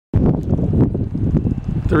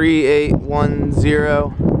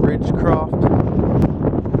3810 Ridgecroft.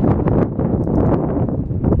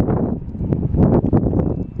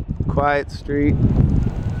 Quiet street.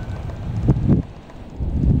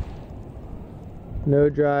 No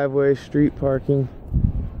driveway, street parking.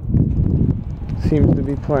 Seems to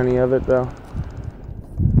be plenty of it though,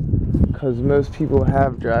 because most people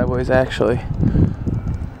have driveways actually.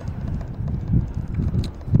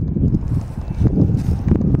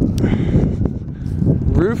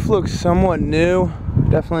 Roof looks somewhat new.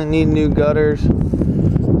 Definitely need new gutters.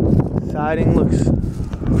 Siding looks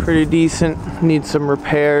pretty decent. Needs some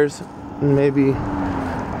repairs and maybe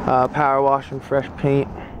power wash and fresh paint.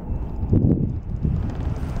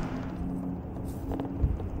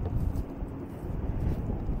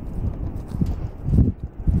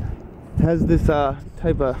 Has this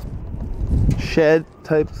type of shed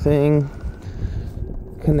type thing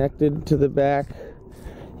connected to the back.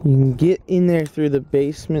 You can get in there through the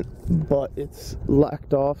basement, but it's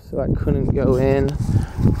locked off, so I couldn't go in.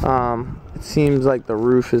 It seems like the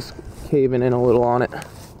roof is caving in a little on it. I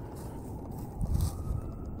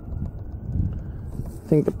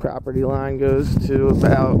think the property line goes to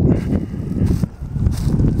about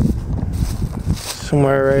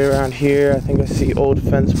somewhere right around here. I think I see old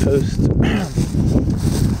fence posts.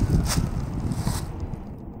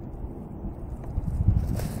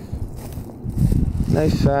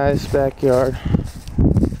 Nice size backyard.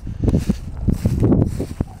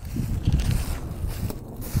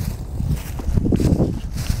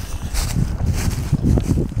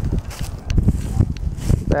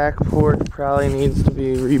 Back porch probably needs to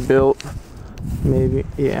be rebuilt. Maybe,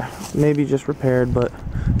 yeah, maybe just repaired, but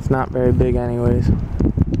it's not very big anyways.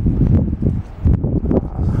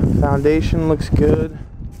 Foundation looks good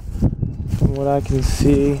from what I can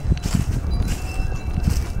see.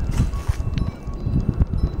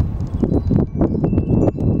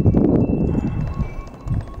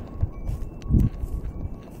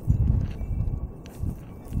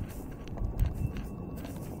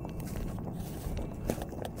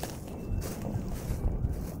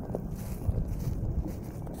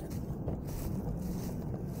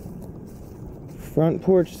 Front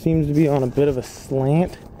porch seems to be on a bit of a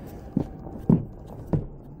slant,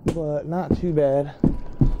 but not too bad.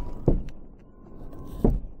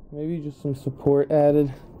 Maybe just some support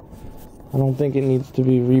added. I don't think it needs to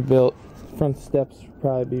be rebuilt. Front steps should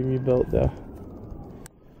probably be rebuilt though.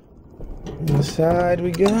 Inside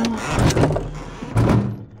we go.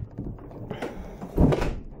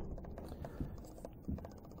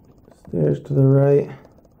 Stairs to the right.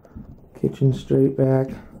 Kitchen straight back.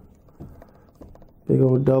 Big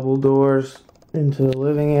old double doors into the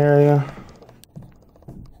living area.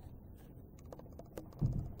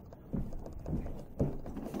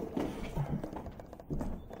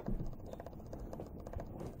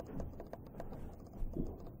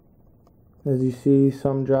 As you see,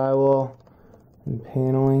 some drywall and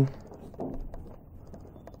paneling.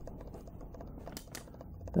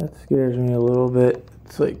 That scares me a little bit.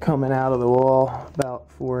 It's like coming out of the wall about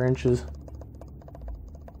 4 inches.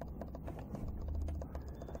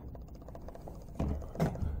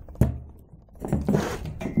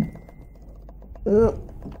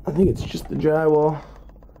 I think it's just the drywall.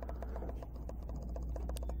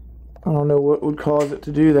 I don't know what would cause it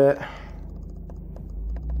to do that.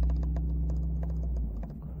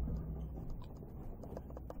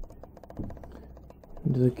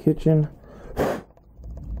 Into the kitchen.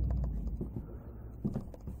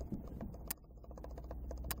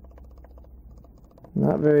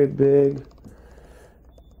 Not very big.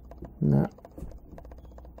 Not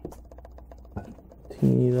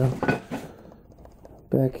teeny though.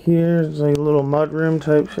 Back here is like a little mudroom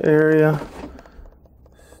type area.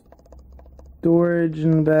 Storage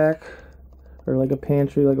in the back, or like a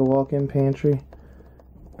pantry, like a walk-in pantry.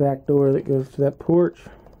 Back door that goes to that porch.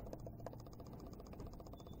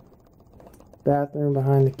 Bathroom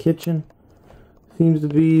behind the kitchen. Seems to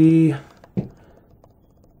be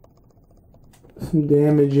some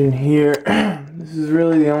damage in here. This is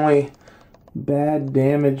really the only bad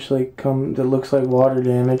damage like that looks like water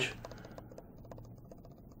damage.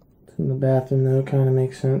 It's in the bathroom though, kind of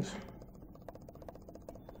makes sense.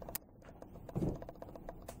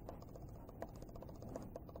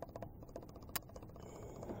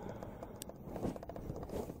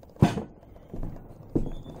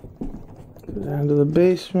 Go down to the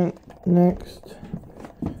basement next.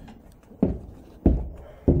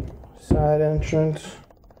 Side entrance.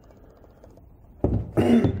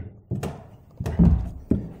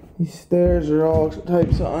 These stairs are all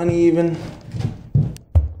types of uneven.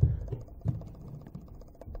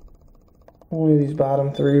 Only these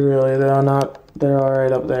bottom three really, they're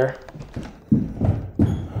alright up there.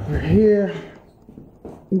 We're here.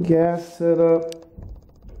 Gas setup.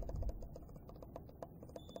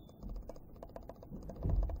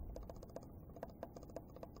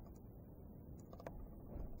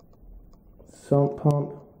 Sump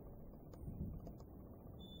pump.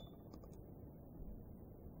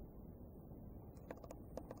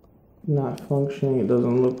 Not functioning, it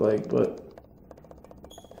doesn't look like, but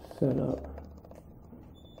set up.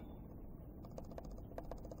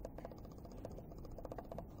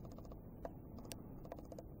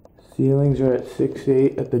 Ceilings are at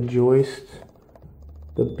 6'8" at the joist.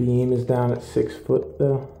 The beam is down at 6 foot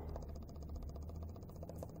though.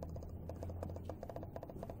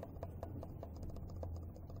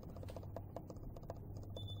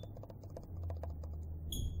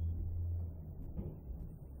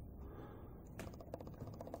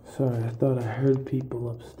 Sorry, I thought I heard people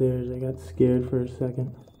upstairs. I got scared for a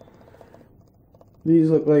second. These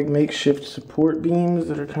look like makeshift support beams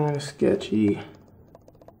that are kind of sketchy.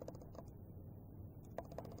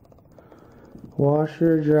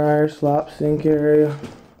 Washer, dryer, slop sink area.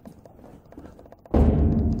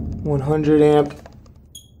 100 amp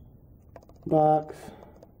box.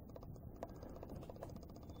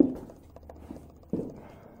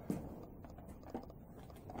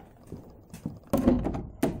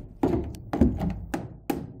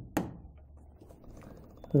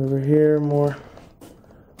 Over here, more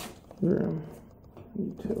room,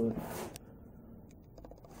 utility.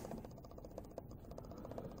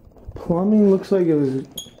 Plumbing looks like it was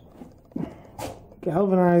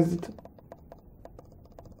galvanized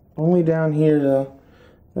only down here though.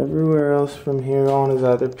 Everywhere else from here on is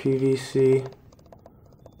either PVC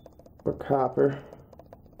or copper.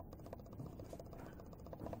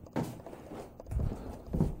 A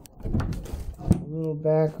little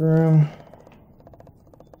back room.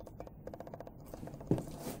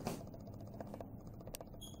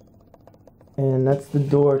 And that's the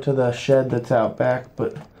door to the shed that's out back,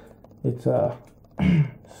 but it's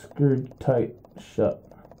screwed tight shut.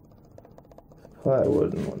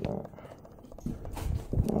 Plywood and whatnot.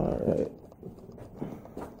 Alright.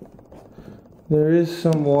 There is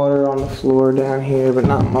some water on the floor down here, but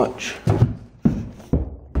not much.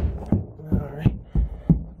 Alright.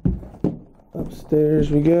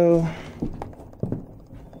 Upstairs we go.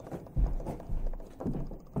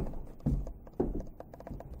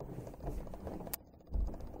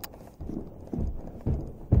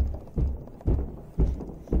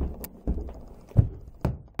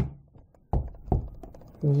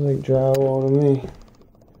 Looks like drywall to me.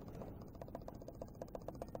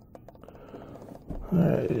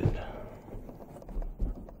 Alright.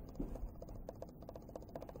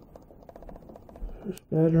 First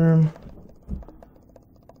bedroom.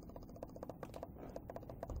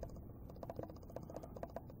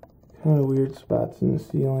 Kind of weird spots in the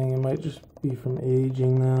ceiling. It might just be from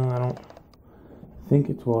aging though. I don't think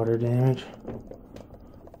it's water damage.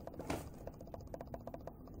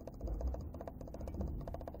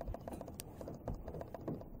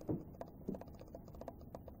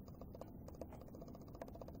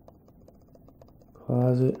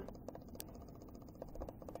 Closet.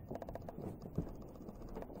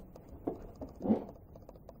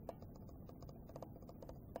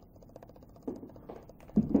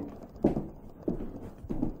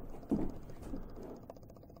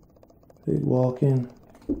 Big walk-in.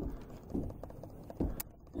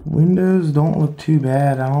 Windows don't look too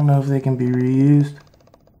bad. I don't know if they can be reused.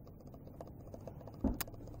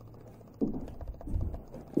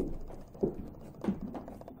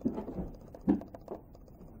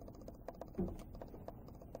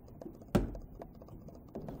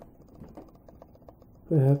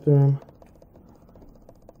 Bathroom.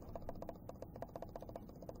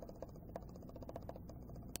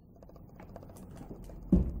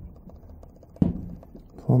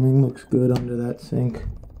 Plumbing looks good under that sink.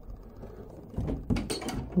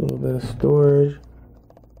 A little bit of storage.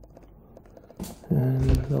 And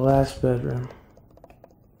the last bedroom.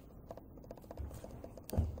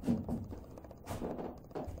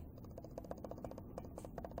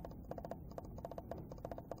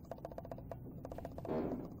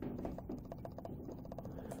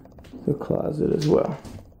 The closet as well.